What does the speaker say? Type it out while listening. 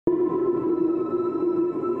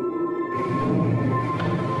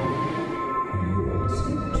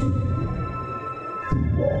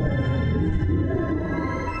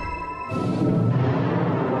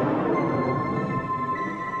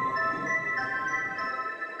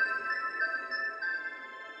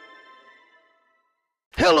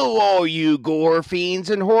Hello, all you gore fiends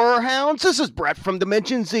and horror hounds. This is Brett from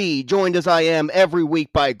Dimension Z, joined as I am every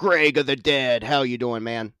week by Greg of the Dead. How you doing,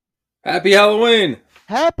 man? Happy Halloween!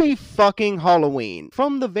 Happy fucking Halloween.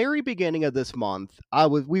 From the very beginning of this month,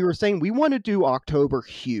 we were saying we want to do October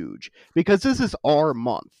huge because this is our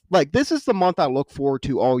month. Like, this is the month I look forward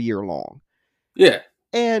to all year long. Yeah.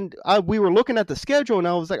 And we were looking at the schedule and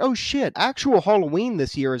I was like, oh shit, actual Halloween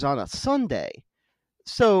this year is on a Sunday.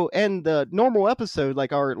 So, and the normal episode,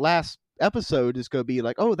 like our last episode, is going to be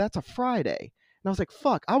like, oh, that's a Friday. And I was like,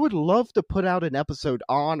 fuck, I would love to put out an episode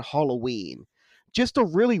on Halloween just to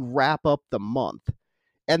really wrap up the month.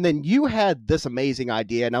 And then you had this amazing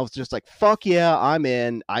idea, and I was just like, fuck yeah, I'm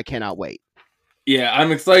in. I cannot wait. Yeah,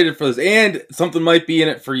 I'm excited for this, and something might be in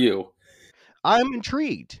it for you. I'm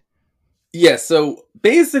intrigued. Yeah, so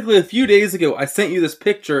basically a few days ago, I sent you this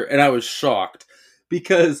picture, and I was shocked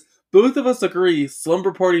because both of us agree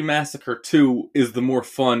Slumber Party Massacre 2 is the more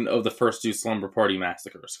fun of the first two Slumber Party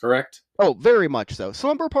Massacres, correct? Oh, very much so.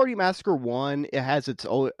 Slumber Party Massacre 1, it has its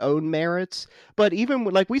own merits, but even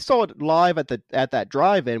like we saw it live at that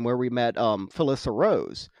drive-in where we met Felissa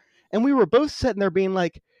Rose, and we were both sitting there being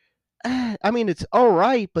like, I mean, it's all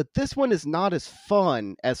right, but this one is not as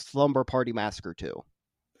fun as Slumber Party Massacre 2.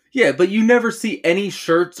 Yeah, but you never see any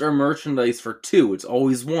shirts or merchandise for 2. It's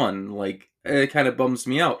always 1. Like, it kind of bums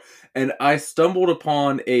me out. And I stumbled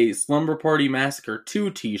upon a Slumber Party Massacre 2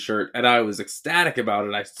 t-shirt, and I was ecstatic about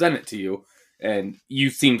it. I sent it to you, and you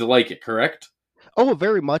seemed to like it, correct? Oh,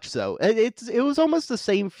 very much so. It was almost the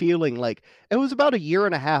same feeling. Like, it was about a year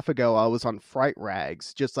and a half ago, I was on Fright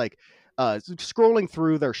Rags, just like scrolling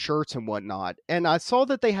through their shirts and whatnot, and I saw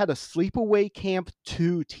that they had a Sleepaway Camp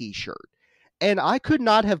 2 t-shirt. And I could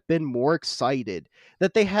not have been more excited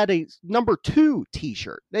that they had a number 2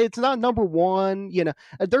 t-shirt. It's not number 1, you know.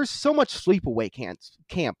 There's so much Sleepaway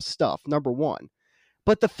camp stuff, number 1.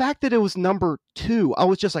 But the fact that it was number 2, I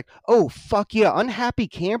was just like, oh, fuck yeah, Unhappy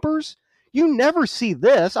Campers? You never see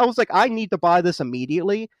this. I was like, I need to buy this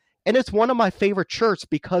immediately. And it's one of my favorite shirts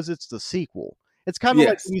because it's the sequel. It's kind of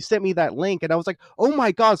like when you sent me that link, and I was like, oh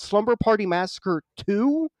my god, Slumber Party Massacre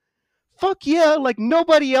 2? Fuck yeah, like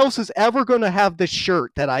nobody else is ever going to have this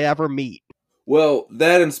shirt that I ever meet. Well,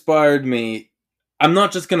 that inspired me. I'm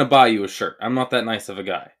not just going to buy you a shirt. I'm not that nice of a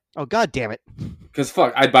guy. Oh, god damn it. Because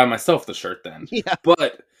fuck, I'd buy myself the shirt then. Yeah.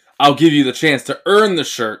 But I'll give you the chance to earn the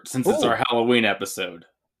shirt since it's our Halloween episode.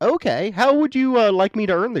 Okay, how would you like me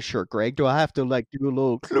to earn the shirt, Greg? Do I have to like do a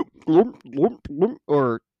little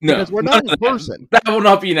or no? Because we're not in person. That will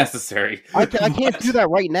not be necessary. I can't do that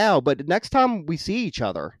right now, but next time we see each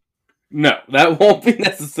other. No, that won't be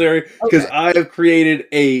necessary because I have created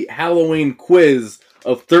a Halloween quiz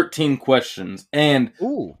of 13 questions, and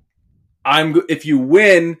if you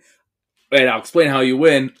win, and I'll explain how you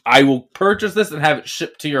win, I will purchase this and have it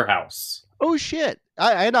shipped to your house. Oh shit!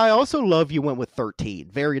 I also love you went with 13.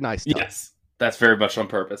 Very nice stuff. Yes, that's very much on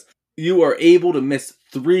purpose. You are able to miss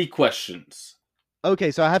 3 questions.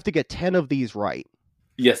 Okay, so I have to get 10 of these right.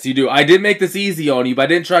 Yes, you do. I did make this easy on you, but I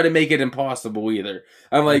didn't try to make it impossible either.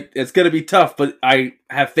 I'm like, it's going to be tough, but I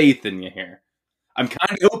have faith in you here. I'm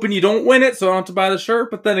kind of hoping you don't win it, so I don't have to buy the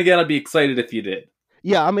shirt, but then again, I'd be excited if you did.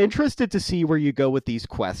 Yeah, I'm interested to see where you go with these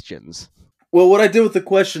questions. Well, what I did with the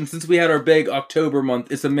questions, since we had our big October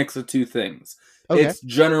month, is a mix of 2 things. Okay. It's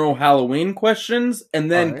general Halloween questions,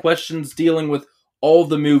 and then questions dealing with all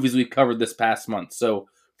the movies we've covered this past month. So,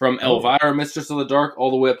 from Elvira, Mistress of the Dark, all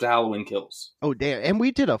the way up to Halloween Kills. Oh, damn. And we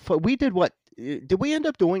did what? Did we end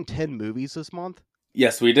up doing 10 movies this month?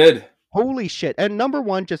 Yes, we did. Holy shit. And number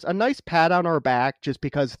 1, just a nice pat on our back, just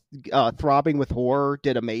because Throbbing with Horror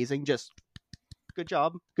did amazing. Just good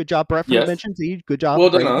job. Good job, Brett from Dimension Z. Good job. Well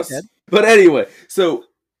done, us. But anyway, so,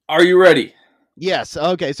 are you ready? Yes.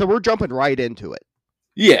 Okay, so we're jumping right into it.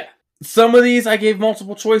 Yeah. Some of these I gave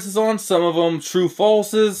multiple choices on. Some of them true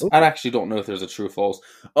falses. I actually don't know if there's a true false.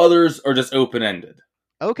 Others are just open-ended.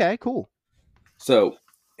 Okay, cool. So,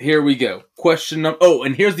 here we go. Question number... Oh,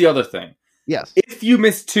 and here's the other thing. Yes. If you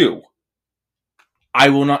miss 2, I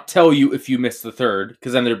will not tell you if you missed the 3rd,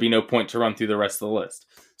 because then there'd be no point to run through the rest of the list.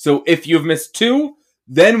 So, if you've missed 2...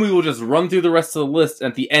 then we will just run through the rest of the list.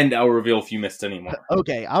 At the end, I'll reveal if you missed any more.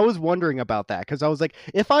 Okay, I was wondering about that, because I was like,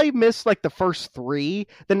 if I miss like the first 3,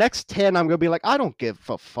 the next 10, I'm going to be like, I don't give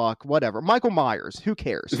a fuck, whatever. Michael Myers, who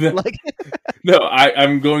cares? Like, no,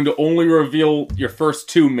 I'm going to only reveal your first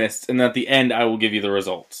 2 missed, and at the end, I will give you the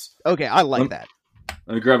results. Okay, I like that.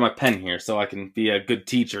 Let me grab my pen here so I can be a good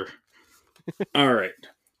teacher. All right.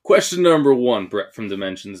 Question number 1, Brett from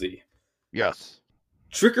Dimension Z. Yes.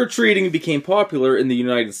 Trick-or-treating became popular in the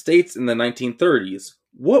United States in the 1930s.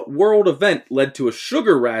 What world event led to a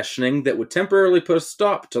sugar rationing that would temporarily put a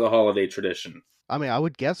stop to the holiday tradition? I mean, I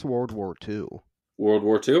would guess World War II. World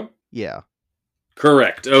War II? Yeah.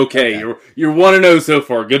 Correct. Okay. You're 1-0 so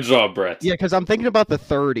far. Good job, Brett. Yeah, because I'm thinking about the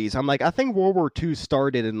 30s. I'm like, I think World War II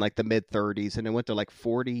started in like the mid 30s and it went to like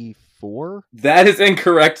 44. That is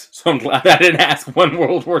incorrect. So I'm glad I didn't ask when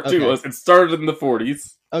World War II was. It started in the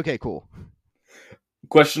 40s. Okay, cool.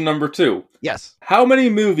 Question number 2. Yes. How many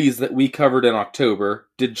movies that we covered in October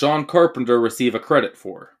did John Carpenter receive a credit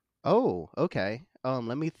for? Oh, okay.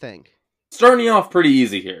 Let me think. Starting you off pretty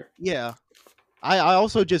easy here. Yeah. I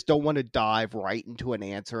also just don't want to dive right into an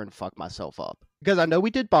answer and fuck myself up. Because I know we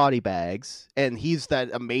did Body Bags, and he's that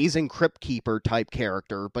amazing Crypt Keeper type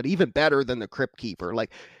character, but even better than the Crypt Keeper.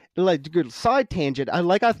 Like good side tangent.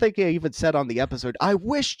 I think I even said on the episode, I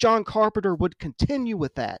wish John Carpenter would continue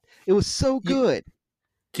with that. It was so good.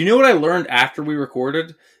 Do you know what I learned after we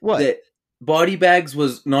recorded? What? That Body Bags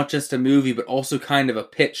was not just a movie, but also kind of a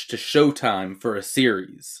pitch to Showtime for a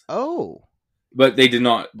series. Oh. But they did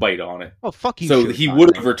not bite on it. Oh, fuck you, So Showtime. he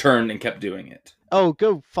would have returned and kept doing it. Oh,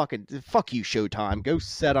 fuck you, Showtime. Go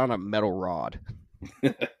set on a metal rod.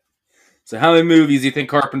 So how many movies do you think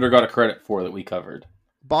Carpenter got a credit for that we covered?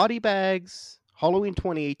 Body Bags, Halloween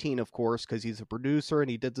 2018, of course, because he's a producer and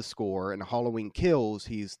he did the score, and Halloween Kills,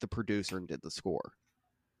 he's the producer and did the score.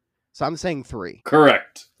 So I'm saying 3.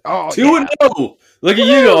 Correct. Oh, 2-0. Look at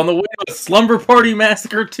you on the way to a Slumber Party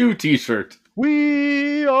Massacre 2 t-shirt.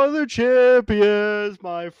 We are the champions,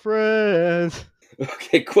 my friends.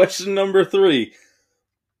 Okay, question number 3.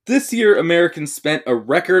 This year, Americans spent a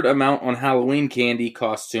record amount on Halloween candy,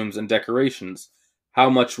 costumes, and decorations. How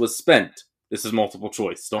much was spent? This is multiple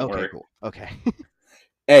choice, don't worry. Cool. Okay.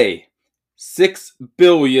 A. $6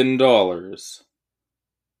 billion.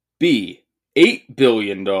 B. $8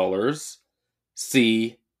 billion.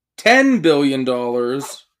 C. $10 billion.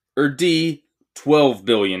 Or D. $12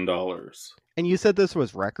 billion. And you said this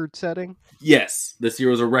was record setting? Yes, this year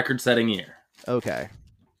was a record-setting year. Okay.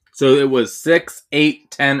 So it was 6,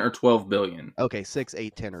 8, 10, or 12 billion. Okay, 6,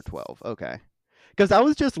 8, 10, or 12. Okay. Because I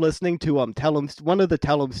was just listening to one of the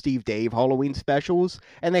Tell 'em Steve Dave Halloween specials,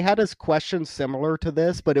 and they had this question similar to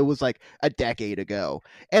this, but it was like a decade ago.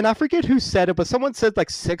 And I forget who said it, but someone said like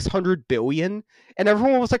 600 billion, and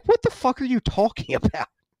everyone was like, what the fuck are you talking about?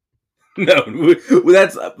 No,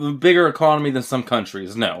 that's a bigger economy than some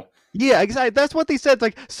countries, no. Yeah, exactly. That's what they said.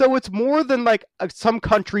 Like, so it's more than like some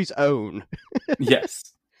countries own.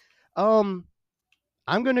 Yes. I'm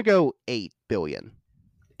gonna go 8 billion.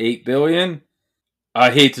 8 billion? I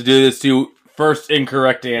hate to do this to you. First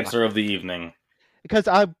incorrect answer of the evening. Because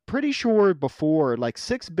I'm pretty sure before, like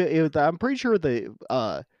 6 billion, I'm pretty sure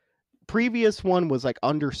the previous one was like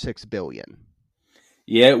under 6 billion.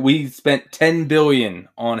 Yeah, we spent 10 billion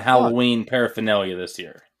on Halloween paraphernalia this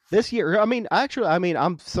year. This year,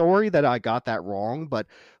 I'm sorry that I got that wrong, but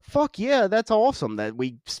fuck yeah, that's awesome that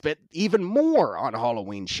we spent even more on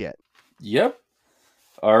Halloween shit. Yep.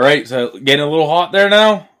 All right, so getting a little hot there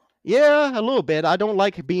now? Yeah, a little bit. I don't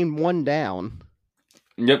like being one down.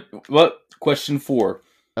 Yep. Well, question 4.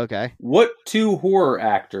 Okay. What 2 horror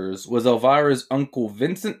actors was Elvira's uncle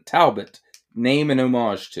Vincent Talbot name an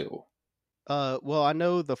homage to? Well, I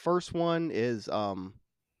know the first one is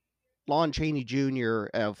Lon Chaney Jr.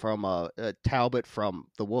 From Talbot from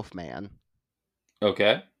The Wolfman.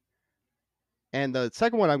 Okay. And the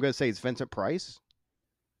second one I'm going to say is Vincent Price.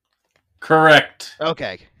 Correct.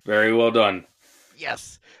 Okay. Very well done.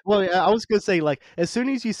 Yes. Well, I was going to say, like, as soon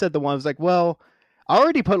as you said the one, I was like, well, I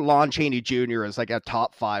already put Lon Chaney Jr. as like a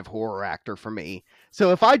top 5 horror actor for me.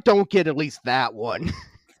 So if I don't get at least that one.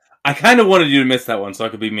 I kind of wanted you to miss that one so I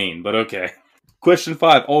could be mean, but okay. Question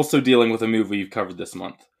 5, also dealing with a movie you've covered this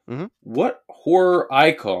month. Mm-hmm. What horror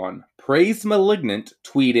icon praised Malignant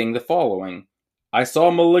tweeting the following? I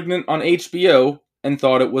saw Malignant on HBO and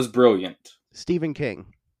thought it was brilliant. Stephen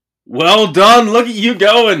King. Well done! Look at you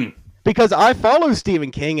going! Because I follow Stephen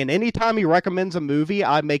King, and anytime he recommends a movie,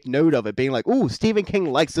 I make note of it, being like, ooh, Stephen King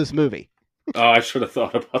likes this movie. Oh, I should have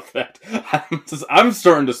thought about that. I'm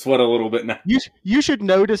starting to sweat a little bit now. You should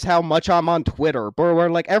notice how much I'm on Twitter, where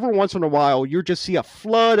like every once in a while you just see a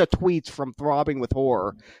flood of tweets from Throbbing with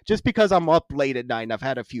Horror, just because I'm up late at night and I've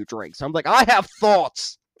had a few drinks. I'm like, I have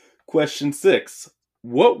thoughts. Question 6.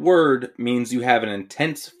 What word means you have an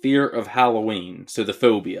intense fear of Halloween? So the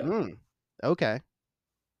phobia. Okay.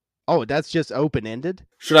 Oh, that's just open-ended?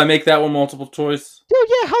 Should I make that one multiple choice? Dude,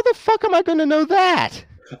 yeah, how the fuck am I going to know that?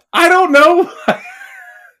 I don't know!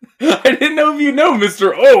 I didn't know if you know,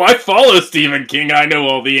 Mr. Oh, I follow Stephen King. I know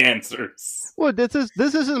all the answers. Well, this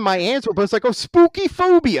isn't my answer, but it's like, oh, spooky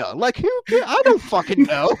phobia. Like, I don't fucking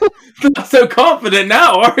know. Not so confident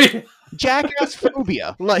now, are you? Jackass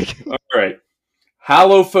phobia. Like, All right.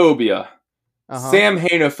 Halophobia,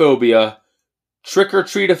 Samhainophobia,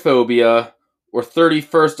 trick-or-treatophobia, or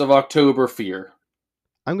 31st of October fear.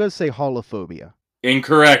 I'm going to say holophobia.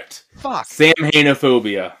 Incorrect. Fuck.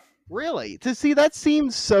 Samhainophobia. Really? To see, that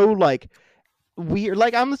seems so, like, weird.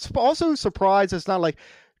 Like, I'm also surprised it's not like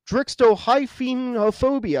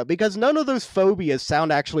Drixtohyphenophobia, because none of those phobias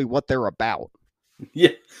sound actually what they're about. Yeah,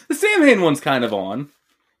 the Samhain one's kind of on.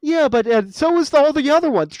 Yeah, but so is all the other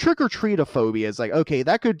ones. Trick-or-treatophobia is like, okay,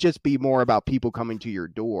 that could just be more about people coming to your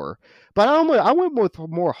door. But I went with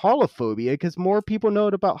more holophobia because more people know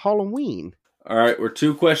about Halloween. All right, we're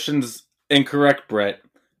 2 questions incorrect, Brett.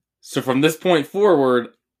 So from this point forward,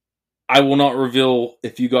 I will not reveal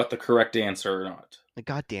if you got the correct answer or not.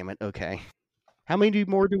 God damn it. Okay. How many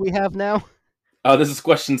more do we have now? This is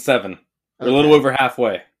question 7. We're a little over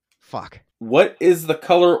halfway. Fuck. What is the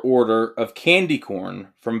color order of candy corn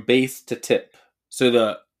from base to tip? So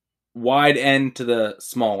the wide end to the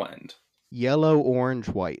small end. Yellow, orange,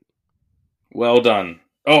 white. Well done.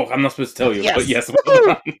 Oh, I'm not supposed to tell you, yes. But yes, well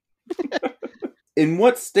done. In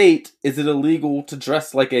what state is it illegal to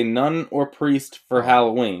dress like a nun or priest for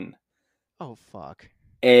Halloween? Oh, fuck.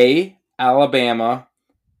 A, Alabama,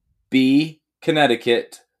 B,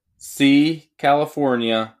 Connecticut, C,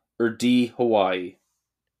 California, or D, Hawaii?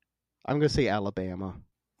 I'm going to say Alabama.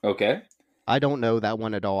 Okay. I don't know that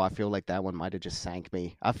one at all. I feel like that one might have just sank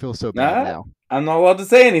me. I feel so bad now. I'm not allowed to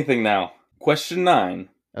say anything now. Question 9.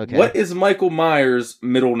 Okay. What is Michael Myers'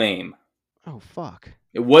 middle name? Oh, fuck.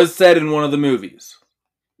 It was said in one of the movies.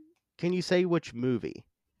 Can you say which movie?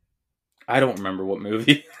 I don't remember what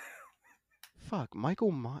movie. Fuck,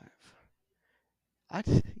 Michael Myers.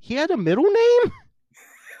 He had a middle name?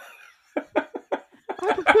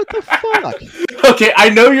 What the fuck? Okay, I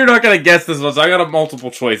know you're not gonna guess this one, so I got a multiple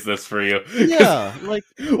choice this for you. Yeah, like...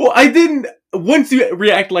 Well, I didn't... Once you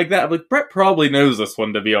react like that, I'm like, Brett probably knows this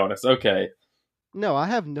one, to be honest. Okay. No, I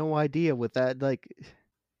have no idea what that, like...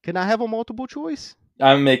 Can I have a multiple choice?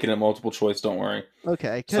 I'm making it multiple choice, don't worry.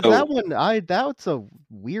 Okay, because that one, that's a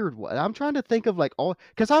weird one. I'm trying to think of, like, all...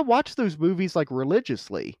 Because I watch those movies, like,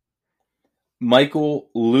 religiously. Michael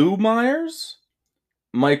Lou Myers?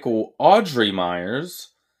 Michael Audrey Myers?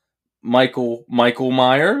 Michael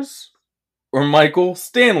Myers? Or Michael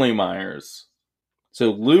Stanley Myers?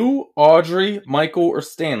 So Lou, Audrey, Michael, or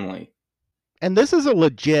Stanley? And this is a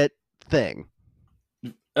legit thing.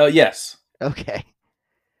 Yes. Okay.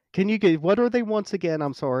 Can you get... What are they once again?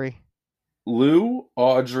 I'm sorry. Lou,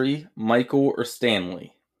 Audrey, Michael, or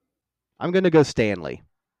Stanley? I'm going to go Stanley.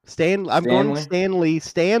 I'm going Stanley.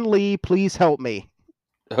 Stanley, please help me.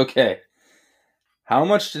 Okay. How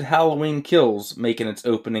much did Halloween Kills make in its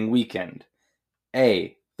opening weekend?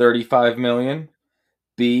 A, 35 million.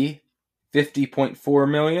 B, 50.4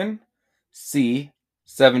 million. C,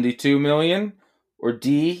 72 million. Or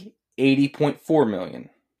D, 80.4 million.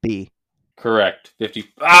 B. Correct. 50.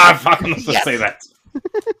 Ah, fuck, I'm not supposed to say that.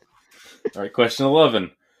 All right, question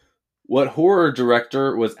 11. What horror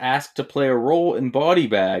director was asked to play a role in Body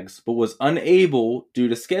Bags but was unable due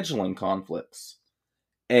to scheduling conflicts?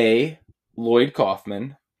 A, Lloyd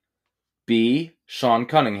Kaufman. B, Sean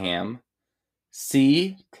Cunningham.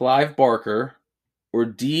 C, Clive Barker. Or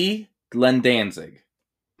D, Glenn Danzig?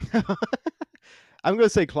 I'm going to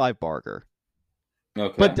say Clive Barker.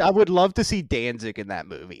 Okay. But I would love to see Danzig in that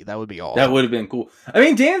movie. That would be awesome. That would have been cool. I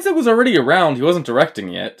mean, Danzig was already around. He wasn't directing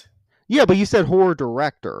yet. Yeah, but you said horror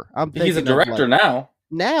director. He's a director now.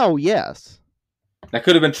 Now, yes. That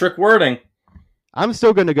could have been trick wording. I'm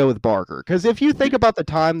still going to go with Barker. Because if you think about the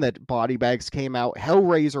time that Body Bags came out,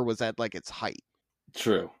 Hellraiser was at, like, its height.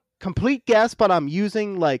 True. Complete guess, but I'm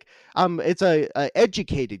using, like, it's a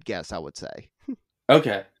educated guess, I would say.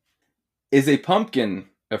 Okay. Is a pumpkin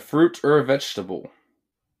a fruit or a vegetable?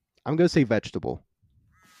 I'm going to say vegetable.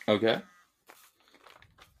 Okay.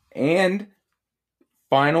 And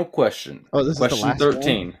final question. Oh, this question is the last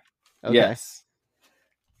 13. One? Okay. Yes.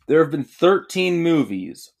 There have been 13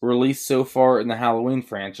 movies released so far in the Halloween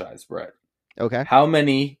franchise, Brett. Okay. How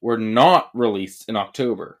many were not released in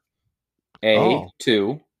October? A,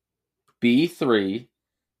 2, B, 3,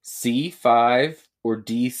 C, 5, or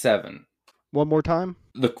D, 7? One more time?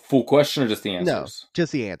 The full question or just the answers? No,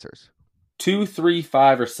 just the answers. 2, 3,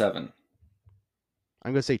 5, or 7?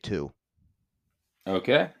 I'm going to say 2.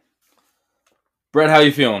 Okay. Brett, how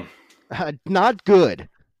you feeling? Not good.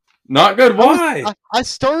 Not good. Why? I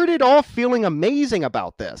started off feeling amazing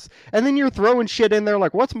about this, and then you're throwing shit in there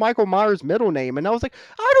like, what's Michael Myers' middle name? And I was like,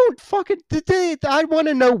 I don't fucking. I want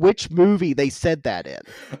to know which movie they said that in.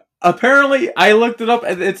 Apparently, I looked it up,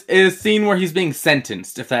 and it's a scene where he's being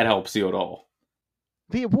sentenced, if that helps you at all.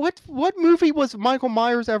 What movie was Michael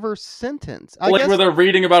Myers ever sentenced? I Like guess, where they're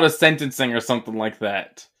reading about his sentencing or something like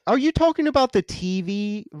that. are you talking about the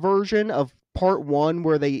TV version of Part 1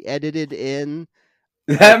 where they edited in?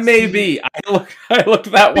 That may be. I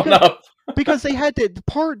looked that one up. Because they had to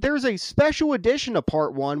there's a special edition of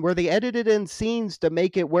Part 1 where they edited in scenes to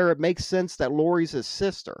make it where it makes sense that Laurie's his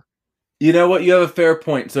sister. You know what? You have a fair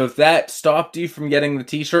point. So if that stopped you from getting the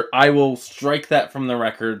t-shirt, I will strike that from the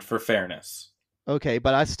record for fairness. Okay,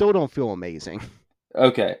 but I still don't feel amazing.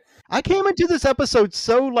 Okay. I came into this episode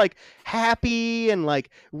so like happy and like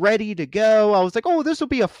ready to go. I was like, oh, this will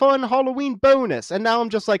be a fun Halloween bonus. And now I'm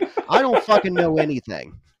just like, I don't fucking know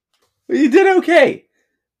anything. You did okay.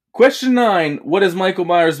 Question 9. What is Michael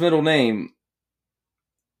Myers' middle name?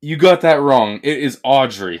 You got that wrong. It is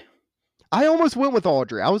Audrey. I almost went with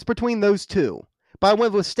Audrey. I was between those two. But I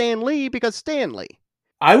went with Stan Lee because Stan Lee.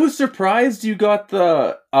 I was surprised you got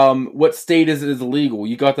the, what state is illegal?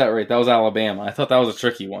 You got that right. That was Alabama. I thought that was a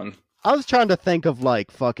tricky one. I was trying to think of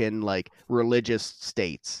like fucking like religious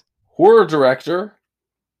states. Horror director.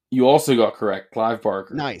 You also got correct. Clive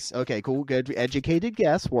Barker. Nice. Okay, cool. Good. Educated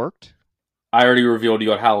guess. Worked. I already revealed you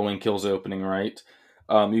got Halloween Kills opening right.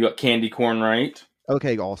 You got candy corn right.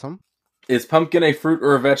 Okay, awesome. Is pumpkin a fruit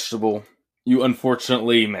or a vegetable? You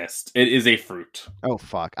unfortunately missed. It is a fruit. Oh,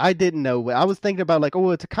 fuck. I didn't know. I was thinking about like, oh,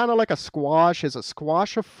 it's kind of like a squash. Is a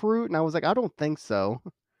squash a fruit? And I was like, I don't think so.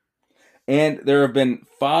 And there have been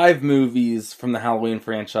 5 movies from the Halloween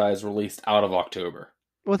franchise released out of October.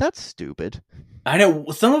 Well, that's stupid. I know.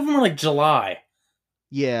 Some of them are like July.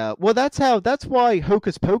 Yeah, well, that's why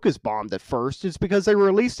Hocus Pocus bombed at first. Is because they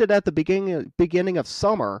released it at the beginning of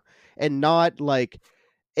summer and not like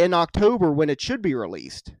in October when it should be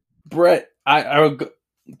released. Brett, I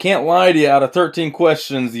can't lie to you. Out of 13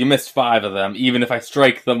 questions, you missed 5 of them. Even if I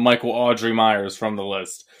strike the Michael Audrey Myers from the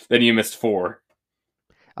list, then you missed 4.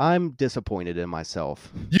 I'm disappointed in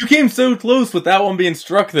myself. You came so close with that one being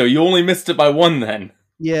struck, though. You only missed it by 1 then.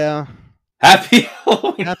 Yeah. Happy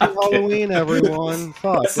Halloween! Happy Halloween, everyone.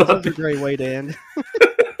 Fuck, this is a great way to end.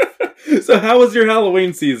 So how was your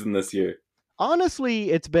Halloween season this year?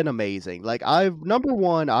 Honestly, it's been amazing. Like number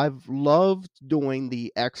one, I've loved doing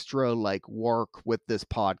the extra like work with this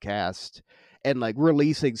podcast and like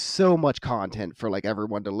releasing so much content for like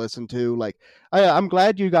everyone to listen to. Like I'm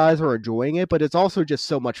glad you guys are enjoying it, but it's also just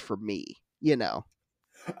so much for me, you know.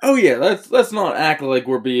 Oh yeah, let's not act like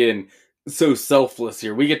we're being so selfless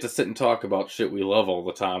here. We get to sit and talk about shit we love all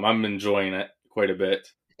the time. I'm enjoying it quite a bit.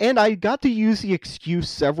 And I got to use the excuse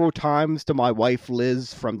several times to my wife,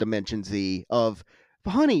 Liz, from Dimension Z of,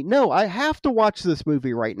 honey, no, I have to watch this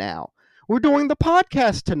movie right now. We're doing the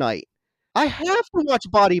podcast tonight. I have to watch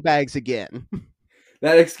Body Bags again.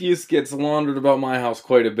 That excuse gets laundered about my house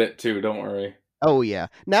quite a bit, too. Don't worry. Oh, yeah.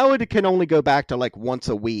 Now it can only go back to, like, once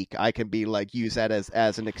a week. I can be, like, use that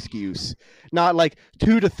as an excuse. Not, like,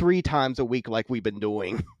 2 to 3 times a week like we've been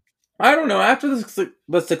doing. I don't know. After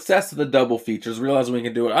the success of the double features, realizing we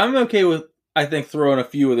can do it, I'm okay with, I think, throwing a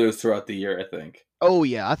few of those throughout the year, I think. Oh,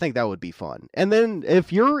 yeah. I think that would be fun. And then,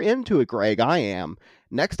 if you're into it, Greg, I am.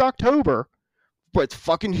 Next October, but it's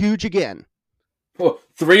fucking huge again. Oh,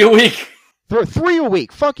 3 a week? 3 a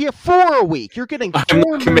week. Fuck yeah, 4 a week. You're getting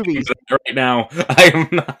 4 movies. Right now, I am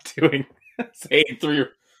not doing, say, 3.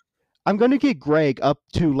 I'm going to get Greg up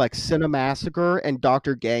to like Cinemassacre and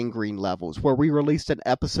Dr. Gangrene levels where we released an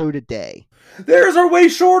episode a day. Theirs are way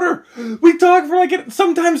shorter. We talked for like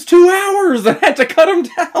sometimes 2 hours and had to cut them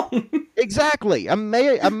down. Exactly.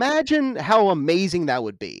 Imagine how amazing that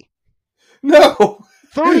would be. No.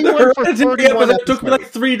 31 for 31 episodes. It took me like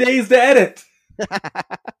 3 days to edit.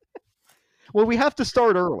 Well, we have to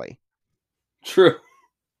start early. True.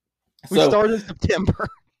 We start in September.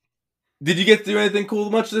 Did you get to do anything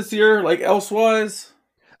cool much this year, like elsewise?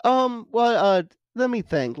 Well, let me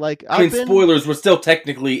think. Like, I mean, spoilers, we're still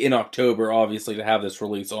technically in October, obviously, to have this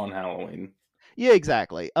release on Halloween. Yeah,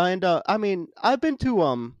 exactly. And, I mean, I've been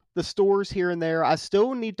to, the stores here and there. I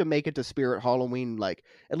still need to make it to Spirit Halloween, like,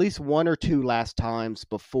 at least 1 or 2 last times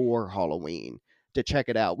before Halloween to check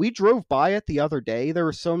it out. We drove by it the other day. There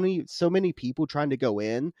were so many people trying to go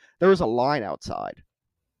in. There was a line outside.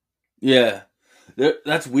 Yeah.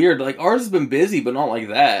 That's weird. Like, ours has been busy, but not like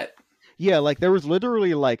that. Yeah, like, there was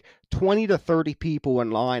literally, like, 20 to 30 people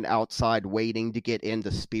in line outside waiting to get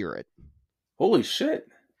into Spirit. Holy shit.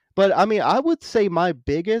 But I mean, I would say my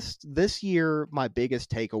biggest this year, my biggest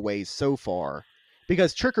takeaways so far,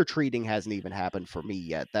 because trick or treating hasn't even happened for me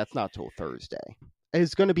yet. That's not till Thursday.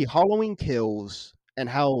 Is going to be Halloween Kills and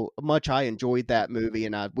how much I enjoyed that movie.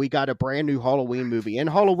 And we got a brand new Halloween movie in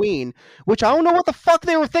Halloween, which I don't know what the fuck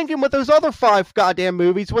they were thinking with those other five goddamn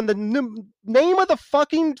movies when the name of the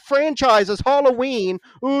fucking franchise is Halloween.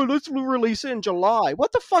 Oh, let's release it in July.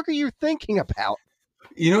 What the fuck are you thinking about?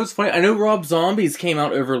 You know what's funny? I know Rob Zombies came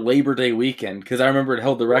out over Labor Day weekend because I remember it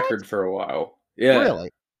held the What? record for a while. Yeah,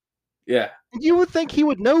 Really? yeah. You would think he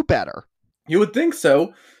would know better. You would think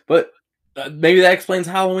so, but maybe that explains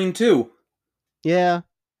Halloween too. Yeah.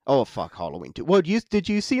 Oh fuck, Halloween too. Well, did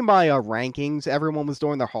you see my rankings? Everyone was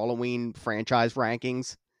doing their Halloween franchise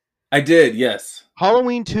rankings. I did, yes.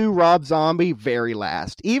 Halloween 2, Rob Zombie, very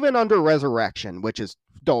last, even under Resurrection, which is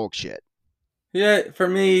dog shit. Yeah, for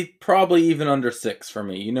me, probably even under 6 for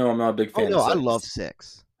me. You know, I'm not a big Oh fan no, of I 6. love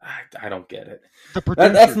 6. I don't get it. The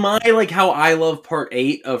That's producer, my, like, how I love part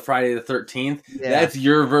 8 of Friday the 13th. yeah, That's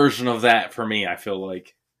your version of that for me, I feel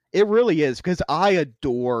like. it really is because I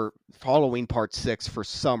adore Halloween Part 6 for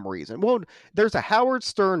some reason. Well, there's a Howard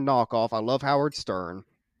Stern knockoff. I love Howard Stern.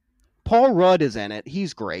 Paul Rudd is in it.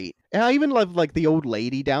 He's great. And I even love like the old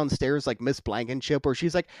lady downstairs, like Miss Blankenship, where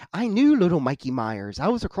she's like, I knew little Mikey Myers. I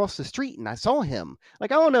was across the street and I saw him.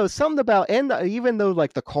 Like, I don't know, something about, and even though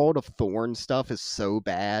like the Cult of Thorns stuff is so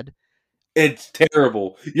bad. It's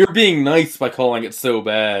terrible. You're being nice by calling it so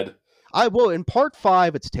bad. In part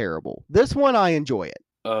 5, it's terrible. This one, I enjoy it.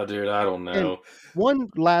 Oh, dude, I don't And know. one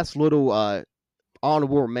last little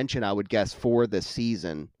honorable mention, I would guess, for this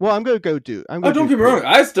season. Well, I'm Oh, going to don't do get me two. wrong.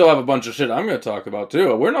 I still have a bunch of shit I'm going to talk about,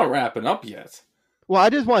 too. We're not wrapping up yet. Well,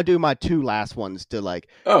 I just want to do my two last ones to like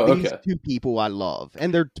Oh, these okay. two people I love,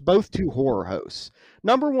 and they're both two horror hosts.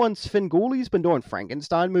 Number one, Svengoolie's been doing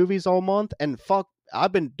Frankenstein movies all month, and fuck,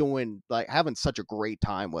 I've been doing like having such a great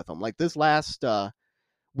time with them. Like this last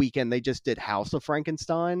weekend, they just did House of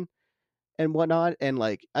Frankenstein and whatnot, and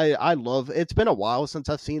like I love. It's been a while since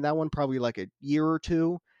I've seen that one, probably like a year or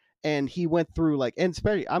two. And he went through like, and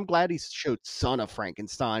especially, I'm glad he showed Son of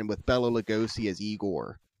Frankenstein with Bela Lugosi as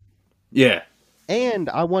Igor. Yeah. And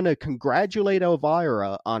I want to congratulate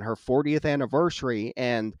Elvira on her 40th anniversary.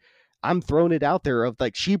 And I'm throwing it out there of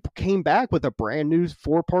like she came back with a brand new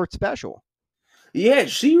 4-part special. Yeah,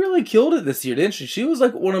 she really killed it this year, didn't she? She was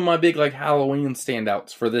like one of my big like Halloween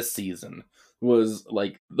standouts for this season. Was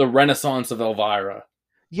like the renaissance of Elvira.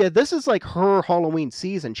 Yeah, this is like her Halloween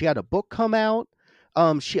season. She had a book come out.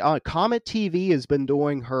 She on Comet TV has been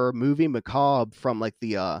doing her movie Macabre from like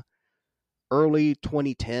the early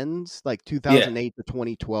 2010s, like Yeah. 2008 to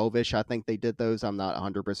 2012 ish. I think they did those. I'm not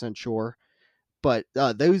 100% sure. But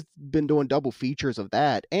those been doing double features of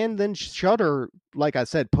that, and then Shudder, like I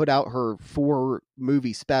said, put out her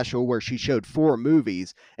 4-movie special where she showed 4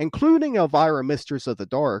 movies, including Elvira, Mistress of the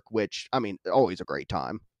Dark, which I mean, always a great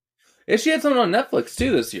time. Yeah, she had something on Netflix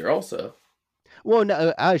too this year, also. Well,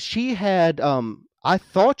 no, she had. I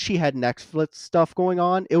thought she had Netflix stuff going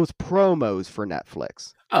on. It was promos for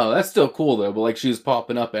Netflix. Oh, that's still cool though, but like she was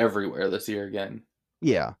popping up everywhere this year again.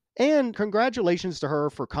 Yeah, and congratulations to her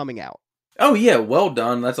for coming out. Oh yeah, well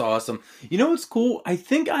done. That's awesome. You know what's cool? I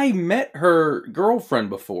think I met her girlfriend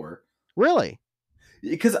before. Really?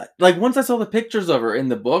 Because like once I saw the pictures of her in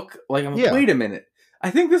the book, like I'm like, Yeah. wait a minute. I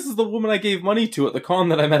think this is the woman I gave money to at the con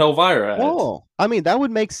that I met Elvira at. Oh, I mean, that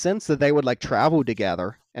would make sense that they would like travel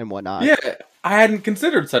together and whatnot. Yeah, I hadn't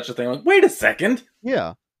considered such a thing. I'm like, wait a second.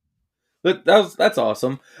 Yeah. But that's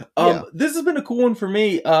awesome. Yeah. This has been a cool one for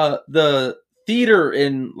me. The theater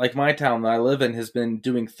in like my town that I live in has been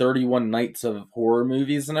doing 31 nights of horror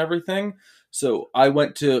movies and everything. So I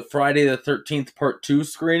went to Friday the 13th Part 2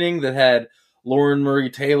 screening that had Lauren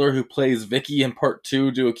Murray Taylor, who plays Vicky in Part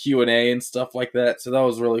 2, do a Q&A and stuff like that. So that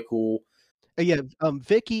was really cool. Yeah,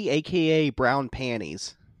 Vicky, aka Brown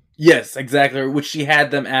Panties. Yes, exactly. Which she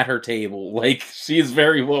had them at her table. Like she's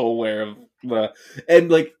very well aware of the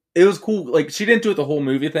and like it was cool. Like she didn't do it the whole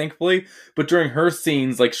movie, thankfully, but during her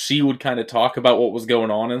scenes, like she would kind of talk about what was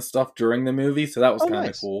going on and stuff during the movie. So that was Oh, kind of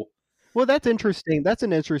nice. cool. Well, that's interesting. That's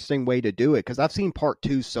an interesting way to do it because I've seen part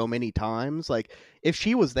 2 so many times. Like, if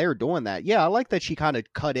she was there doing that, yeah, I like that she kind of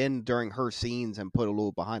cut in during her scenes and put a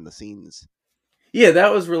little behind the scenes. Yeah,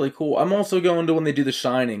 that was really cool. I'm also going to when they do The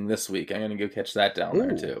Shining this week. I'm gonna go catch that down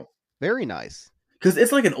there Ooh, too. very nice. Because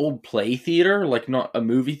it's like an old play theater, like not a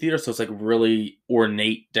movie theater, so it's like really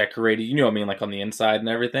ornate, decorated. You know what I mean, like on the inside and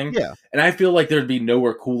everything. Yeah. And I feel like there'd be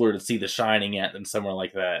nowhere cooler to see The Shining at than somewhere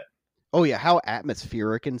like that. Oh, yeah, how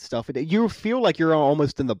atmospheric and stuff it is. You feel like you're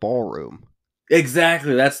almost in the ballroom.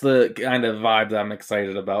 Exactly, that's the kind of vibe that I'm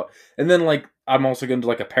excited about. And then like I'm also going to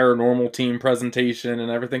like a paranormal team presentation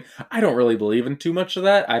and everything. I don't really believe in too much of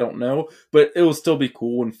that. I don't know, but it will still be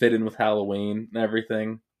cool and fit in with Halloween and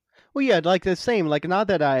everything. Well, yeah, like the same. Like not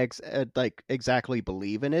that I like exactly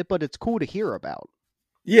believe in it, but it's cool to hear about.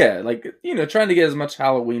 Yeah, like, trying to get as much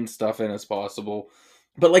Halloween stuff in as possible.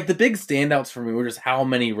 But like the big standouts for me were just how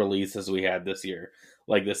many releases we had this year,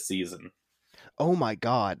 like this season. Oh my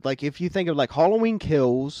god! Like if you think of like Halloween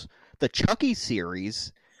Kills, the Chucky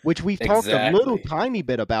series, which we've talked a little Exactly. tiny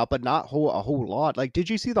bit about, but not a whole lot. Like, did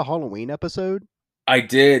you see the Halloween episode? I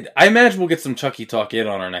did. I imagine we'll get some Chucky talk in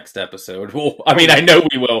on our next episode. Well, I Oh mean, I yeah. know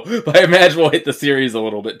we will, but I imagine we'll hit the series a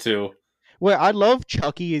little bit too. Well, I love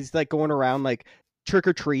Chucky is like going around like trick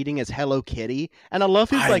or treating as Hello Kitty, and I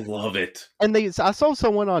love his I like. love it. And I saw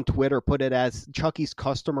someone on Twitter put it as Chucky's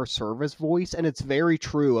customer service voice, and it's very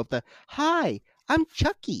true. Of the hi, I'm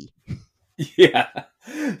Chucky. Yeah.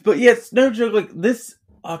 But yes, no joke, like this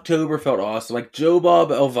October felt awesome. Like Joe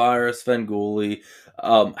Bob, Elvira, Svengoolie,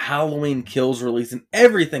 Halloween Kills release, and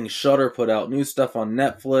everything Shudder put out. New stuff on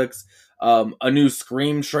Netflix, a new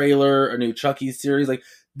Scream trailer, a new Chucky series. Like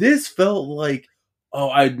this felt like, oh,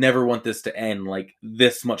 I'd never want this to end. Like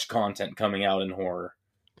this much content coming out in horror.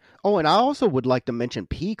 Oh, and I also would like to mention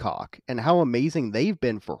Peacock and how amazing they've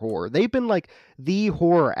been for horror. They've been like the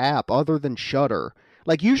horror app other than Shudder.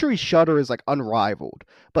 Like usually Shudder is like unrivaled,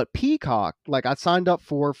 but Peacock, like I signed up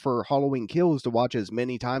for Halloween Kills to watch as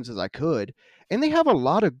many times as I could, and they have a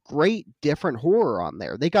lot of great different horror on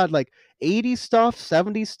there. They got like 80s stuff,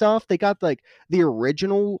 70s stuff. They got like the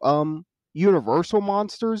original Universal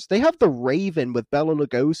monsters. They have The Raven with Bela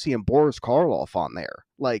Lugosi and Boris Karloff on there.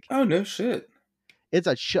 Like Oh no shit. it's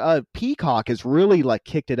Peacock has really like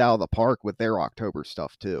kicked it out of the park with their October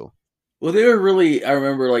stuff too. Well, they were really, I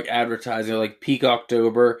remember like advertising like Peak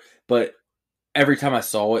October, but every time I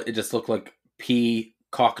saw it, it just looked like P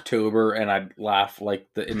Cocktober, and I'd laugh like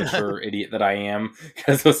the immature idiot that I am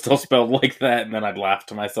because it was still spelled like that, and then I'd laugh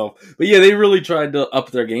to myself. But yeah, they really tried to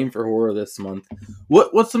up their game for horror this month.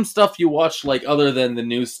 What's some stuff you watched like other than the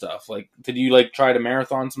new stuff? Like, did you like try to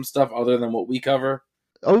marathon some stuff other than what we cover?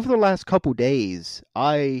 Over the last couple days,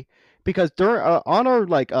 because during on our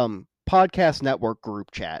like podcast network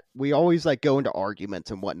group chat, we always like go into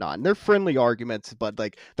arguments and whatnot. And they're friendly arguments, but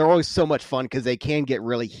like they're always so much fun because they can get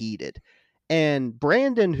really heated. And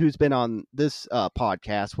Brandon, who's been on this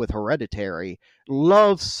podcast with Hereditary,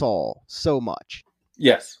 loves Saw so much.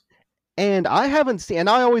 Yes. And I haven't seen, and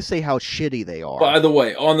I always say how shitty they are. By the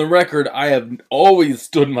way, on the record, I have always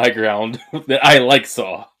stood my ground that I like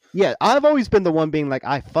Saw. Yeah, I've always been the one being like,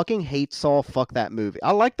 I fucking hate Saw, fuck that movie.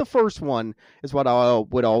 I like the first one, is what I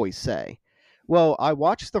would always say. Well, I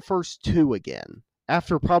watched the first two again,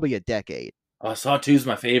 after probably a decade. Saw 2 is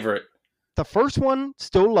my favorite. The first one,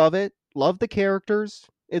 still love it, love the characters.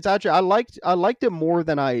 It's actually, I liked it more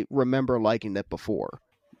than I remember liking it before.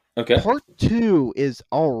 Okay. Part two is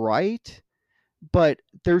alright, but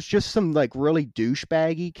there's just some like really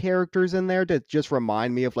douchebaggy characters in there that just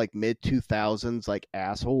remind me of like mid 2000s like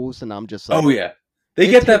assholes, and I'm just like, Oh yeah, they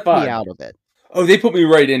it get that takes me vibe. out of it. Oh, they put me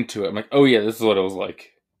right into it. I'm like, oh yeah, this is what it was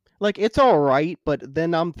like. Like it's all right, but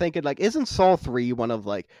then I'm thinking like, isn't Saw 3 one of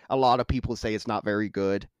like a lot of people say it's not very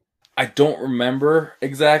good, I don't remember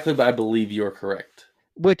exactly, but I believe you're correct.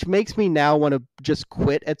 which makes me now want to just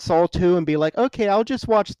quit at Saw 2 and be like, okay, I'll just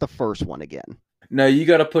watch the first one again. No, you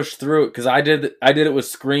got to push through it because I did it with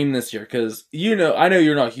Scream this year because I know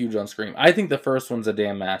you're not huge on Scream. I think the first one's a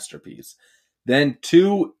damn masterpiece. Then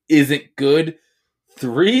 2 isn't good.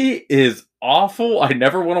 3 is awful. I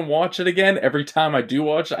never want to watch it again. Every time I do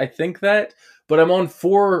watch it, I think that. But I'm on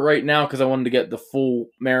 4 right now because I wanted to get the full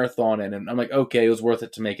marathon in, and I'm like, okay, it was worth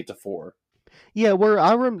it to make it to 4. Yeah, where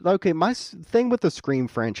okay, my thing with the Scream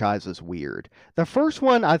franchise is weird. The first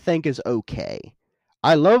one I think is okay.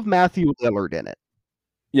 I love Matthew Lillard in it.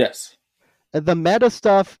 Yes. The meta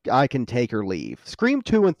stuff I can take or leave. Scream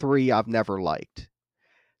 2 and 3 I've never liked.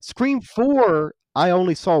 Scream 4 I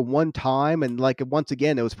only saw one time, and like once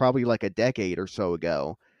again it was probably like a decade or so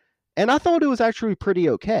ago. And I thought it was actually pretty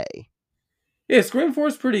okay. Yeah, Scream 4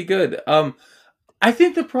 is pretty good. I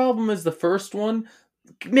think the problem is the first one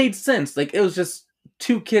made sense. Like, it was just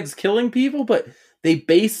two kids killing people, but they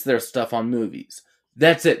based their stuff on movies.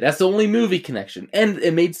 That's it. That's the only movie connection. And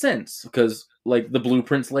it made sense because, like, the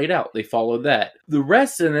blueprints laid out. They followed that. The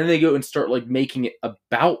rest, and then they go and start, like, making it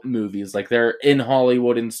about movies. Like, they're in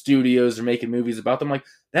Hollywood in studios or making movies about them. Like,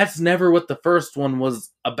 that's never what the first one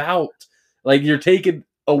was about. Like, you're taking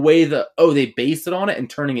away they based it on it and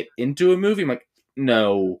turning it into a movie. I'm like,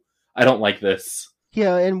 no, I don't like this.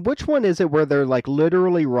 Yeah, and which one is it where they're like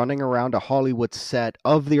literally running around a Hollywood set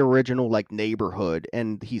of the original like neighborhood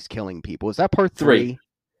and he's killing people? Is that part Three, 3?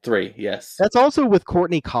 three, yes. That's also with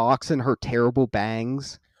Courtney Cox and her terrible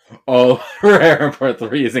bangs. Oh, Rare Part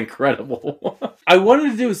 3 is incredible. I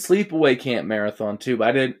wanted to do a Sleepaway Camp marathon too, but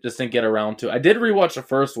I didn't get around to it. I did rewatch the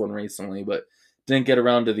first one recently, but didn't get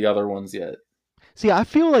around to the other ones yet. See, I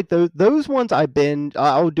feel like those ones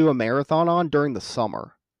I'll do a marathon on during the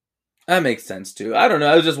summer. That makes sense too. I don't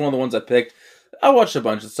know. It was just one of the ones I picked. I watched a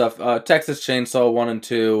bunch of stuff. Texas Chainsaw 1 and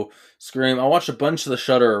 2, Scream. I watched a bunch of the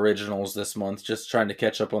Shudder originals this month, just trying to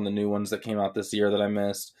catch up on the new ones that came out this year that I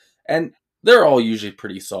missed. And they're all usually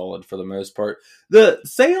pretty solid for the most part. The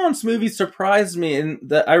Seance movie surprised me in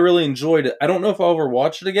that I really enjoyed it. I don't know if I'll ever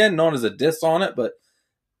watch it again, not as a diss on it, but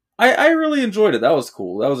I really enjoyed it. That was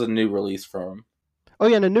cool. That was a new release from him. Oh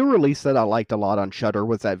yeah, and a new release that I liked a lot on Shudder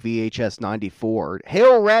was that VHS 94.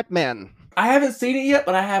 Hail Ratman! I haven't seen it yet,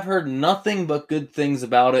 but I have heard nothing but good things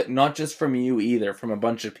about it. Not just from you either, from a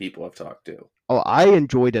bunch of people I've talked to. Oh, I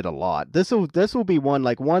enjoyed it a lot. This will be one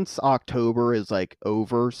like once October is like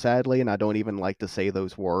over, sadly, and I don't even like to say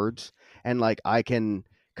those words, and like I can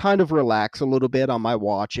kind of relax a little bit on my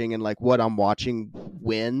watching and like what I'm watching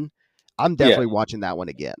when. I'm Yeah, definitely watching that one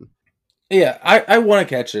again. yeah. I want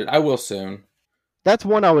to catch it. I will soon. That's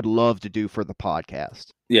one I would love to do for the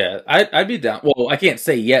podcast. Yeah, I'd be down. Well, I can't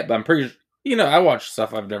say yet, but I'm pretty. I watch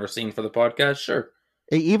stuff I've never seen for the podcast. Sure.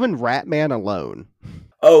 Even Ratman alone.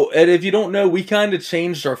 Oh, and if you don't know, we kind of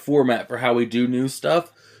changed our format for how we do new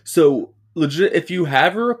stuff. So, legit, if you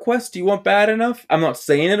have a request you want bad enough, I'm not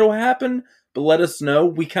saying it'll happen, but let us know.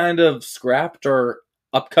 We kind of scrapped our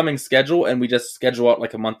upcoming schedule and we just schedule out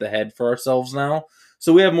like a month ahead for ourselves now.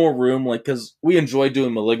 So we have more room, like, because we enjoy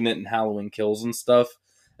doing Malignant and Halloween Kills and stuff.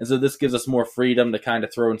 And so this gives us more freedom to kind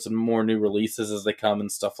of throw in some more new releases as they come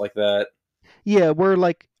and stuff like that. Yeah, we're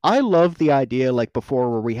like I love the idea like before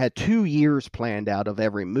where we had 2 years planned out of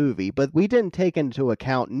every movie, but we didn't take into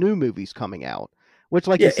account new movies coming out, which,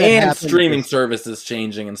 like you Yeah, said, and happened streaming this services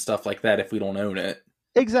changing and stuff like that if we don't own it.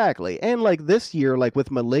 exactly. And like this year, like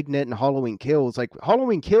with Malignant and Halloween Kills, like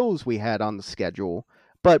Halloween Kills we had on the schedule,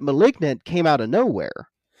 but Malignant came out of nowhere.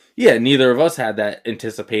 Yeah, neither of us had that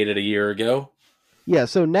anticipated a year ago. Yeah,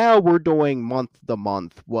 so now we're doing month to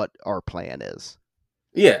month what our plan is.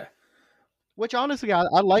 Yeah. Which honestly, I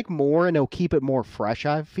like more, and it'll keep it more fresh.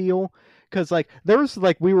 I feel because like there's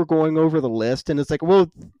like we were going over the list, and it's like,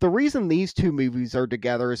 well, the reason these two movies are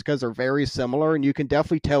together is because they're very similar, and you can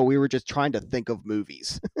definitely tell we were just trying to think of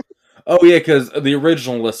movies. Oh yeah, because the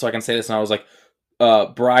original list, so I can say this now, was like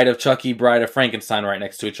Bride of Chucky, Bride of Frankenstein right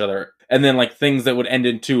next to each other. And then like things that would end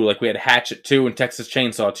in two, like we had Hatchet 2 and Texas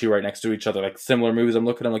Chainsaw 2 right next to each other, like similar movies. I'm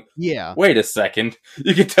like, Yeah, wait a second.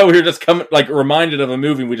 You can tell we were just coming like reminded of a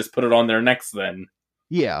movie, we just put it on there next then.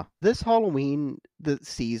 yeah. This Halloween the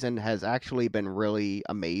season has actually been really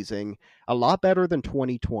amazing. A lot better than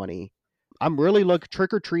 2020. I'm really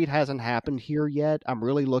Trick or Treat hasn't happened here yet. I'm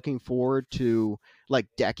really looking forward to like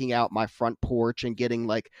decking out my front porch and getting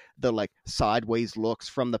like the like sideways looks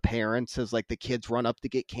from the parents as like the kids run up to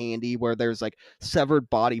get candy where there's like severed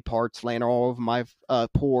body parts laying all over my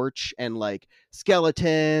porch and like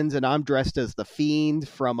skeletons and I'm dressed as the Fiend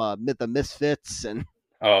from the Misfits and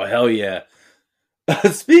Oh hell yeah.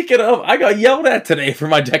 Speaking of, I got yelled at today for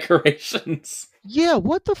my decorations. yeah,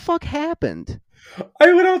 what the fuck happened?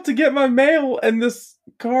 I went out to get my mail, and this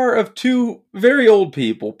car of two very old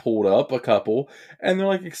people pulled up, a couple, and they're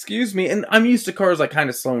like, "Excuse me." And I'm used to cars like kind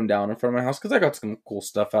of slowing down in front of my house because I got some cool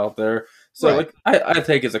stuff out there. So Right. like, I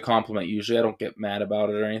take it as a compliment. Usually, I don't get mad about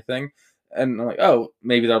it or anything. And I'm like, "Oh,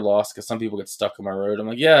 maybe they're lost because some people get stuck on my road." I'm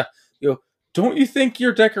like, "Yeah, you know, don't you think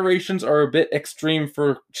your decorations are a bit extreme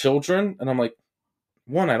for children?" And I'm like,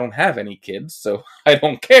 "One, I don't have any kids, so I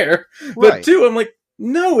don't care." But Right. two, I'm like,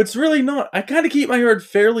 no, it's really not. I kind of keep my yard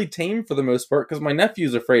fairly tame for the most part because my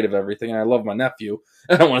nephew's afraid of everything, and I love my nephew.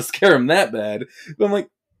 I don't want to scare him that bad. But I'm like,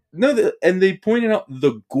 no, and they pointed out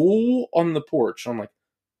the ghoul on the porch. I'm like,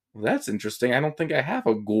 well, that's interesting. I don't think I have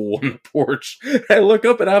a ghoul on the porch. I look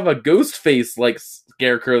up and I have a ghost face like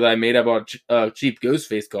scarecrow that I made out of a cheap ghost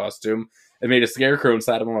face costume. I made a scarecrow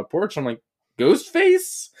inside of on my porch. I'm like, ghost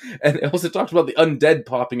face? And it also talked about the undead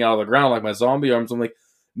popping out of the ground like my zombie arms. I'm like,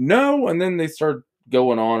 no. And then they started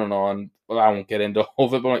going on and on. Well, I won't get into all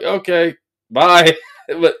of it, but I'm like, okay, bye.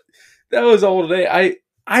 But that was all today.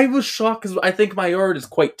 I was shocked because I think my yard is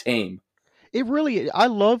quite tame. It really I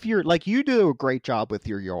love your like you do a great job with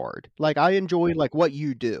your yard. Like I enjoy like what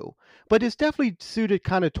you do. But it's definitely suited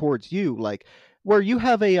kind of towards you like where you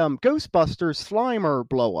have a Ghostbusters Slimer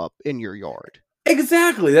blow up in your yard.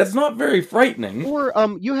 Exactly. That's not very frightening. Or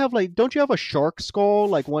you have like, don't you have a shark skull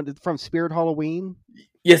like one from Spirit Halloween?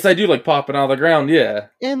 Yes, I do like popping out of the ground. Yeah.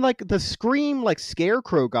 And like the Scream like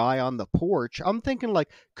scarecrow guy on the porch. I'm thinking like,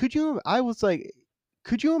 could you? I was like,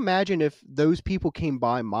 could you imagine if those people came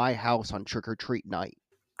by my house on trick or treat night?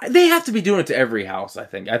 They have to be doing it to every house, I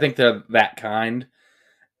think. I think they're that kind.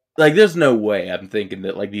 Like, there's no way I'm thinking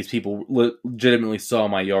that, like, these people legitimately saw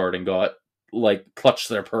my yard and got, like, clutched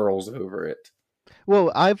their pearls over it.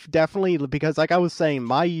 Well, I've definitely, because like I was saying,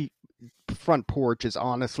 my front porch is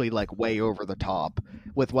honestly like way over the top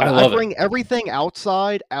with what I I love it. bring everything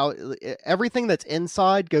outside out, everything that's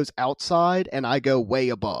inside goes outside and I go way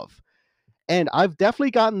above. And I've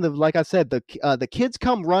definitely gotten the, like I said, the kids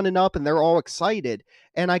come running up and they're all excited,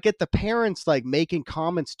 and I get the parents like making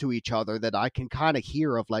comments to each other that I can kind of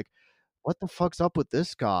hear of like, what the fuck's up with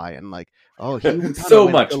this guy? And like, oh, he kind of So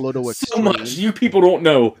went much. a little So much. extreme. You people don't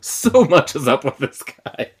know. So much is up with this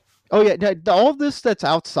guy. Oh yeah, all of this that's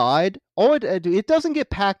outside, all it doesn't get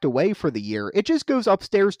packed away for the year. It just goes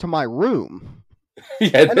upstairs to my room,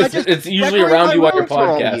 Yeah, and I just it's usually decorate around my you while you're room for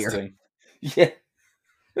all year. podcasting. Yeah.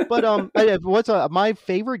 But what's my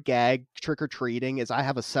favorite gag trick or treating is I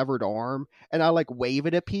have a severed arm and I like wave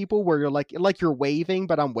it at people where you're like you're waving,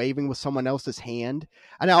 but I'm waving with someone else's hand,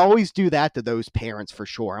 and I always do that to those parents for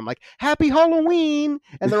sure. I'm like, "Happy Halloween,"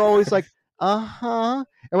 and they're always like, "Uh-huh,"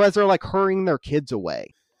 and as they're like hurrying their kids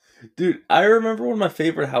away. Dude, I remember one of my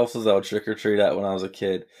favorite houses I would trick or treat at when I was a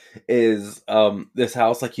kid is this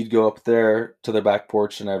house, like you'd go up there to their back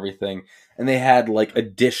porch and everything, and they had like a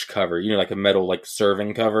dish cover, like a metal like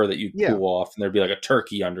serving cover that you'd Yeah, pull off, and there'd be like a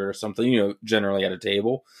turkey under or something, generally at a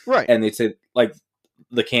table, right. and they'd say like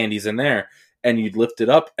the candy's in there, and you'd lift it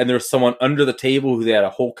up, and there was someone under the table who they had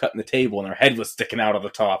a hole cut in the table, and their head was sticking out of the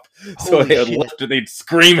top. So Holy they would shit. lift it, they'd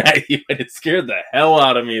scream at you, and it scared the hell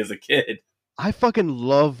out of me as a kid. I fucking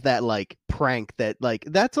love that like prank that like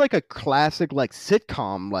that's like a classic like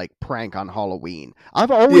sitcom like prank on Halloween.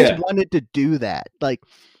 I've always Yeah. wanted to do that. Like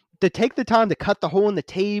to take the time to cut the hole in the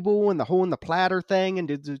table and the hole in the platter thing and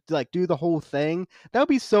to like do the whole thing. That would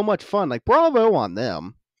be so much fun. Like bravo on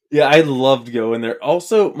them. Yeah, I loved going there.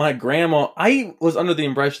 Also, my grandma, I was under the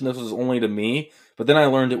impression this was only to me, but then I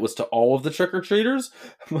learned it was to all of the trick or treaters.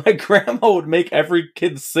 My grandma would make every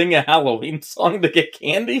kid sing a Halloween song to get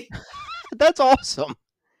candy. That's awesome.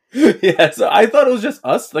 Yeah, so I thought it was just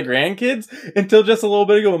us, the grandkids, until just a little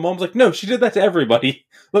bit ago. My mom's like, no, she did that to everybody.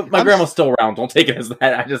 But my I'm grandma's still around. Don't take it as that.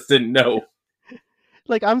 I just didn't know.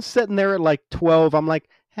 like I'm sitting there at like 12. I'm like,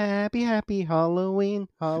 happy happy Halloween,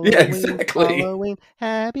 Yeah, Halloween, exactly. Halloween,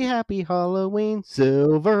 happy happy Halloween,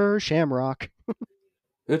 Silver Shamrock.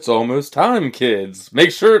 It's almost time, kids.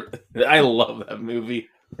 Make sure. I love that movie.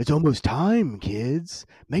 It's almost time, kids.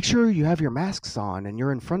 Make sure you have your masks on and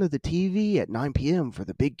you're in front of the TV at 9 p.m. for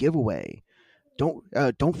the big giveaway.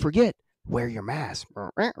 Don't forget, wear your mask.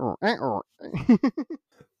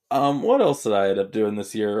 What else did I end up doing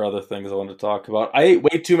this year? Or other things I wanted to talk about. I ate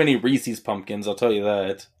way too many Reese's pumpkins. I'll tell you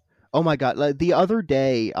that. Oh my god! Like the other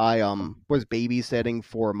day, I was babysitting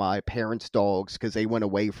for my parents' dogs because they went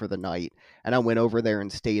away for the night, and I went over there and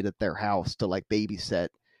stayed at their house to like babysit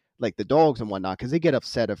like the dogs and whatnot because they get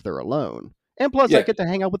upset if they're alone. And plus, I Yeah. get to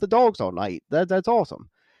hang out with the dogs all night. That's awesome.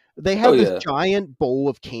 They Oh had this yeah. giant bowl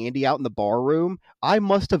of candy out in the bar room. I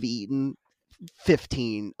must have eaten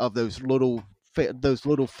 15 of those little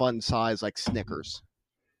fun size like Snickers.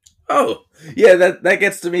 Oh yeah. That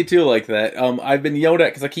gets to me too. Like that. I've been yelled at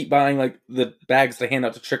because I keep buying like the bags to hand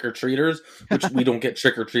out to trick or treaters, which we don't get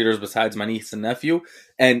trick or treaters besides my niece and nephew,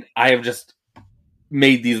 and I have just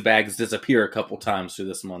made these bags disappear a couple times through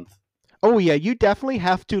this month. Oh yeah, you definitely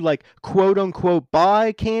have to like quote unquote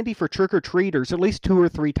buy candy for trick or treaters at least 2 or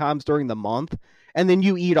 3 times during the month, and then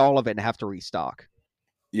you eat all of it and have to restock.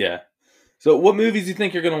 Yeah. So, what movies do you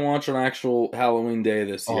think you're gonna watch on actual Halloween day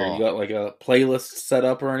this year? You Oh, got like a playlist set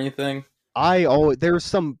up or anything? there's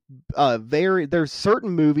some there's certain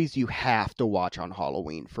movies you have to watch on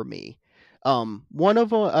Halloween for me. One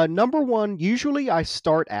of number one. Usually, I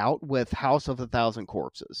start out with House of a Thousand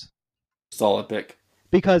Corpses Solid pick.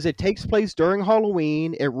 because it takes place during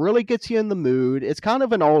Halloween. It really gets you in the mood. It's kind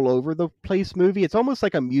of an all over the place movie. It's almost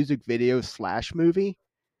like a music video slash movie.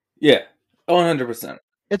 Yeah, 100%.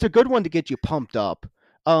 It's a good one to get you pumped up.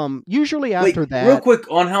 Usually Wait, after real that, quick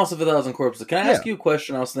on House of a Thousand Corpses. Can I yeah, ask you a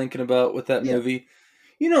question I was thinking about with that yeah, movie?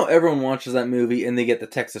 Everyone watches that movie and they get the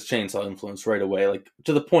Texas Chainsaw influence right away. Like,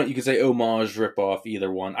 to the point you could say homage, rip off, either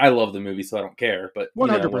one. I love the movie, so I don't care, but you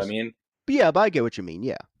know what I 100%. mean? Yeah, but I get what you mean.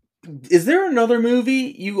 Yeah. Is there another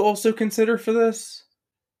movie you also consider for this?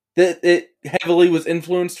 That it heavily was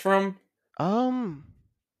influenced from? Um,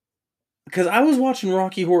 because I was watching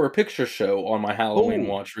Rocky Horror Picture Show on my Halloween Oh,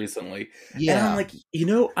 watch recently, and I'm yeah. like,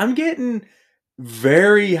 I'm getting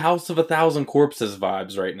very House of a Thousand Corpses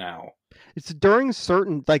vibes right now. It's during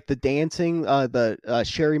certain like the dancing, the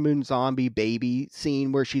Sherry Moon Zombie baby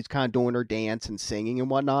scene where she's kind of doing her dance and singing and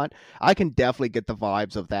whatnot. I can definitely get the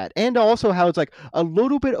vibes of that, and also how it's like a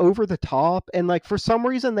little bit over the top, and like for some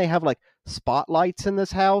reason they have like spotlights in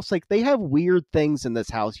this house. Like they have weird things in this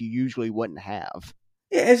house you usually wouldn't have.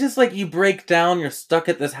 Yeah, it's just like you break down, you're stuck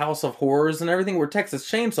at this house of horrors and everything. Where Texas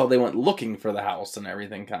Chainsaw, they went looking for the house and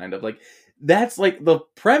everything, kind of like that's like the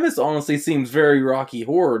premise. Honestly, seems very Rocky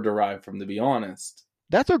Horror derived from, to be honest.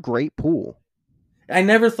 That's a great pool. I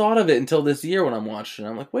never thought of it until this year when I'm watching it.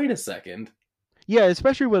 I'm like, wait a second. Yeah,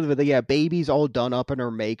 especially with the baby's all done up in her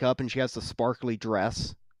makeup and she has the sparkly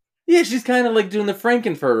dress. Yeah, she's kind of like doing the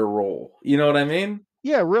Frankenfurter role. You know what I mean?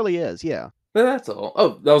 Yeah, it really is. Yeah. But that's all.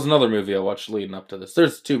 Oh, that was another movie I watched leading up to this.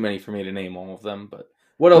 There's too many for me to name all of them, but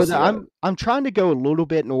what else But you got? I'm trying to go a little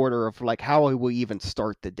bit in order of like how I will even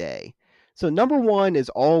start the day. So number one is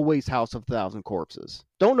always House of Thousand Corpses.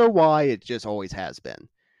 Don't know why, it just always has been.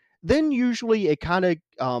 Then usually it kind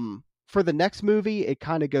of for the next movie it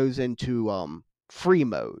kind of goes into free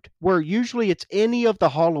mode, where usually it's any of the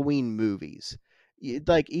Halloween movies.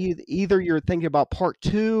 Like either you're thinking about part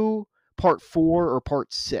 2, part 4 or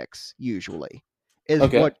part 6 usually is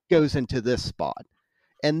Okay. what goes into this spot.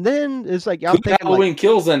 And then it's like Who I'm thinking like Halloween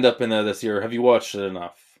Kills end up in there this year? Have you watched it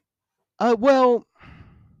enough? well,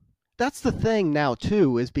 that's the thing now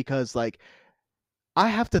too, is because like I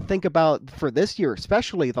have to think about for this year,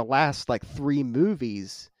 especially the last like 3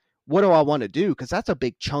 movies, what do I want to do? Because that's a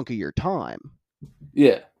big chunk of your time.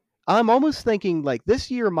 Yeah. I'm almost thinking like this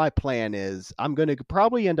year my plan is I'm going to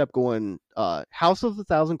probably end up going House of the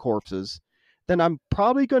Thousand Corpses. Then I'm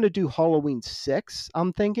probably going to do Halloween 6,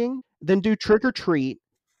 I'm thinking. Then do Trick or Treat,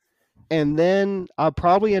 and then I'll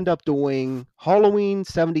probably end up doing Halloween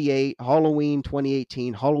 78, Halloween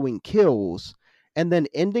 2018, Halloween Kills, and then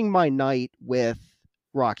ending my night with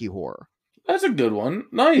Rocky Horror. That's a good one.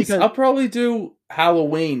 Nice. Because I'll probably do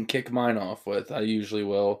Halloween, kick mine off with. I usually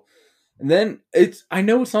will. And then I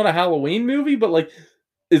know it's not a Halloween movie, but like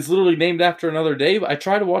it's literally named after another day. But I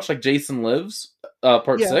try to watch like Jason Lives,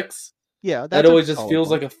 part yeah, 6. yeah, That that's a always just solid feels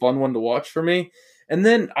one. like a fun one to watch for me. And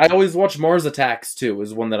then I always watch Mars Attacks too,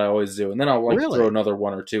 is one that I always do. And then I'll like throw Really? another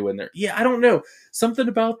one or two in there. Yeah, I don't know. Something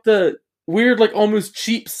about the weird, like almost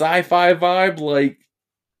cheap sci-fi vibe, like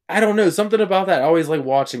I don't know, something about that I always like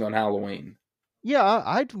watching on Halloween. Yeah,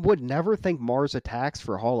 I would never think Mars Attacks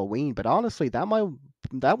for Halloween, but honestly, that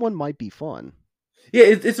one might be fun. Yeah,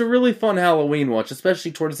 it's a really fun Halloween watch,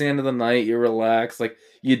 especially towards the end of the night. You relax, like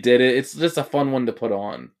you did it. It's just a fun one to put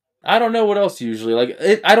on. I don't know what else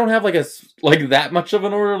usually I don't have like that much of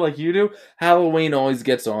an order like you do. Halloween always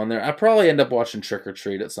gets on there. I probably end up watching Trick or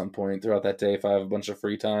Treat at some point throughout that day if I have a bunch of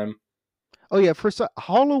free time. Oh yeah, for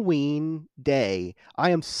Halloween day, I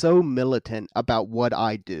am so militant about what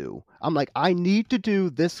I do. I'm like, I need to do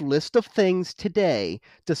this list of things today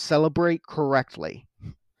to celebrate correctly.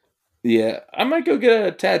 Yeah, I might go get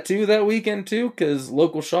a tattoo that weekend too, because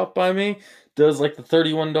local shop by me does like the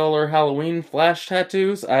 $31 Halloween flash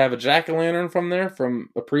tattoos. I have a jack o' lantern from there from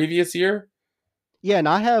a previous year. Yeah, and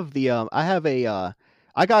I have a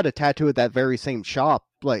I got a tattoo at that very same shop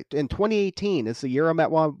like in 2018. It's the year I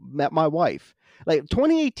met my wife. Like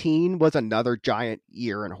 2018 was another giant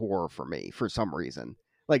year in horror for me for some reason.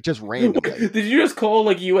 Like just randomly. Did you just call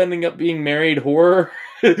like you ending up being married horror?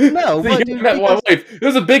 No, The but year I met my because wife. It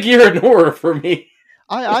was a big year in horror for me.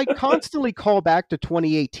 I constantly call back to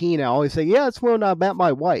 2018. I always say, yeah, it's when I met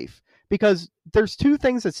my wife. Because there's 2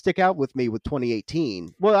 things that stick out with me with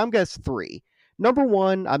 2018. Well, I'm guess 3. Number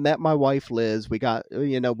one, I met my wife Liz. We got,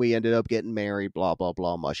 we ended up getting married. Blah blah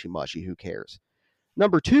blah. Mushy mushy. Who cares?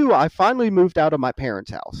 Number 2, I finally moved out of my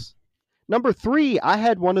parents' house. Number 3, I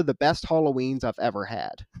had one of the best Halloweens I've ever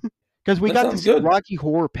had. Because we That got to sounds see good. Rocky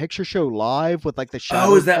Horror Picture Show live with like the Oh,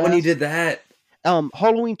 Shadow is that when you Cast. did that?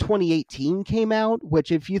 Halloween 2018 came out,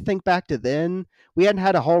 which if you think back to then, we hadn't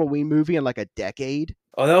had a Halloween movie in like a decade.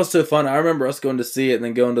 Oh, that was so fun. I remember us going to see it and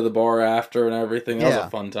then going to the bar after and everything. That was a Yeah.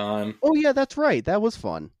 fun time. Oh yeah, that's right. That was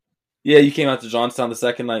fun. Yeah, you came out to Johnstown the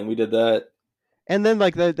second night and we did that. And then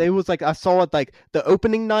like it was like I saw it like the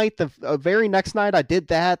opening night, the very next night I did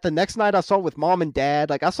that. The next night I saw it with mom and dad.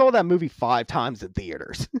 Like I saw that movie 5 times in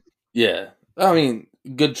theaters. Yeah. I mean,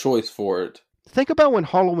 good choice for it. Think about when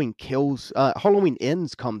Halloween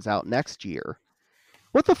Ends comes out next year.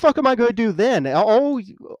 What the fuck am I going to do then? All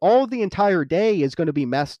the entire day is going to be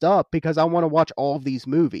messed up because I want to watch all of these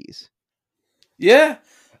movies. Yeah.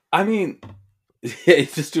 I mean, Yeah,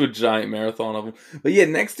 just do a giant marathon of them. But yeah,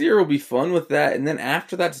 next year will be fun with that. And then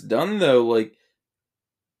after that's done, though, like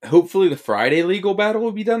hopefully the Friday legal battle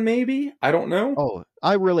will be done. Maybe I don't know. Oh,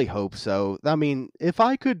 I really hope so. I mean, if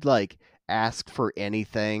I could like ask for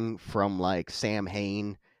anything from like Sam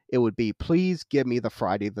Hain, it would be please give me the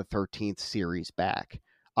Friday the 13th series back.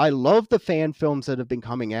 I love the fan films that have been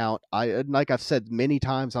coming out. I like I've said many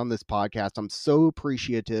times on this podcast, I'm so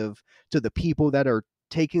appreciative to the people that are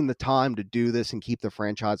taking the time to do this and keep the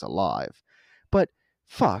franchise alive. But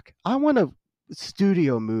fuck, I want a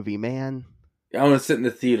studio movie, man. I want to sit in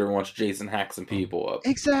the theater and watch Jason hack some people up.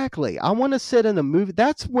 Exactly. I want to sit in a movie.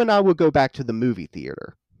 That's when I would go back to the movie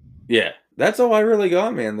theater. Yeah, that's all I really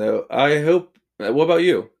got, man. Though I hope. What about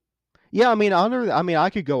you? Yeah, I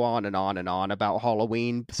could go on and on and on about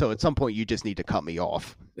Halloween. So at some point, you just need to cut me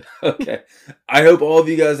off. Okay. I hope all of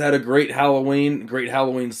you guys had a great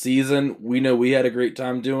Halloween season. We know we had a great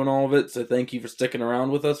time doing all of it, so thank you for sticking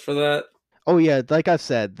around with us for that. Oh yeah, like I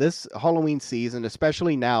said, this Halloween season,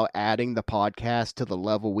 especially now adding the podcast to the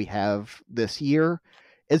level we have this year,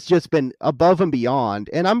 it's just been above and beyond.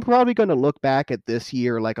 And I'm probably going to look back at this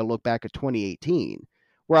year like I look back at 2018,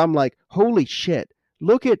 where I'm like, holy shit,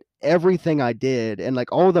 look at everything I did and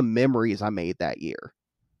like all the memories I made that year.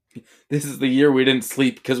 This is the year we didn't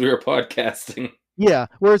sleep because we were podcasting. Yeah,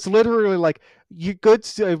 where it's literally like you good.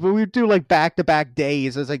 We do like back to back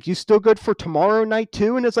days. It's like you still good for tomorrow night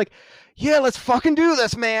too, and it's like, yeah, let's fucking do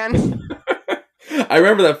this, man. I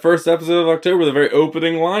remember that first episode of October, the very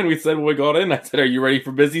opening line we said when we got in. I said, "Are you ready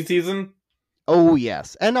for busy season?" Oh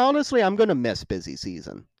yes, and honestly, I'm gonna miss busy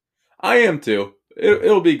season. I am too.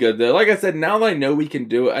 It'll be good though. Like I said, now that I know we can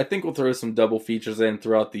do it, I think we'll throw some double features in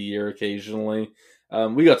throughout the year occasionally.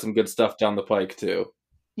 We got some good stuff down the pike too.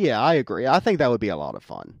 Yeah, I agree. I think that would be a lot of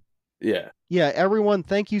fun. Yeah. Yeah, everyone,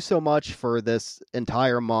 thank you so much for this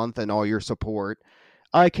entire month and all your support.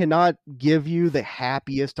 I cannot give you the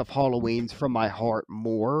happiest of Halloweens from my heart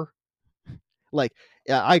more. Like,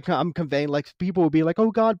 yeah, I'm conveying, like, people will be like,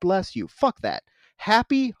 oh, God bless you. Fuck that.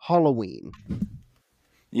 Happy Halloween.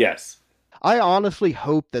 Yes. I honestly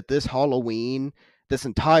hope that this Halloween, this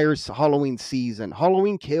entire Halloween season,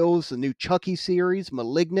 Halloween Kills, the new Chucky series,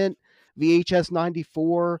 Malignant, VHS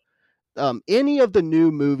 94, any of the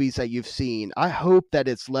new movies that you've seen, I hope that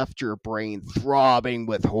it's left your brain throbbing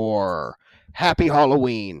with horror. Happy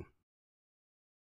Halloween.